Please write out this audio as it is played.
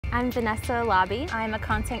I'm Vanessa Lobby. I'm a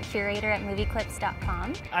content curator at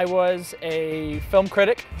movieclips.com. I was a film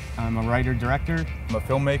critic. I'm a writer-director. I'm a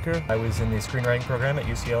filmmaker. I was in the screenwriting program at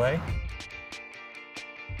UCLA.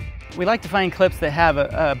 We like to find clips that have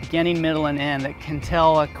a beginning, middle, and end that can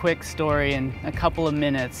tell a quick story in a couple of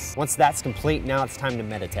minutes. Once that's complete, now it's time to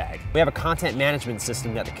meta tag. We have a content management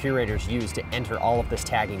system that the curators use to enter all of this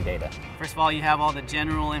tagging data. First of all, you have all the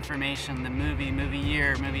general information, the movie, movie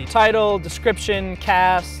year, movie Title, description,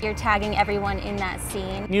 cast. You're tagging everyone in that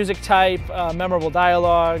scene. Music type, memorable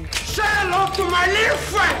dialogue. Say hello to my little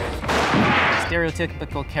friend!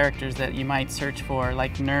 stereotypical characters that you might search for,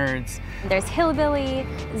 like nerds. There's hillbilly,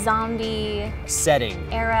 zombie, setting,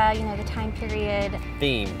 era, the time period.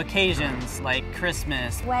 Theme. Occasions, like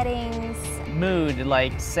Christmas. Weddings. Mood,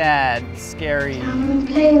 like sad, scary. Come and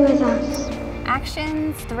play with us.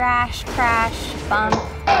 Actions, thrash, crash, bump,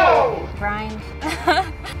 grind.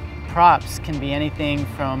 Props can be anything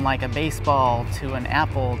from like a baseball to an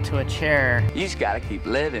apple to a chair. You just gotta keep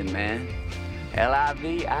living, man.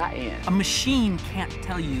 L-I-V-I-N. A machine can't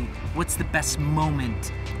tell you what's the best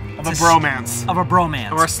moment of a bromance. Of a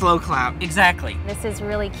bromance. Or a slow clap. Exactly. This is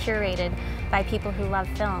really curated by people who love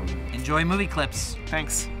film. Enjoy movie clips.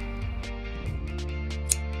 Thanks.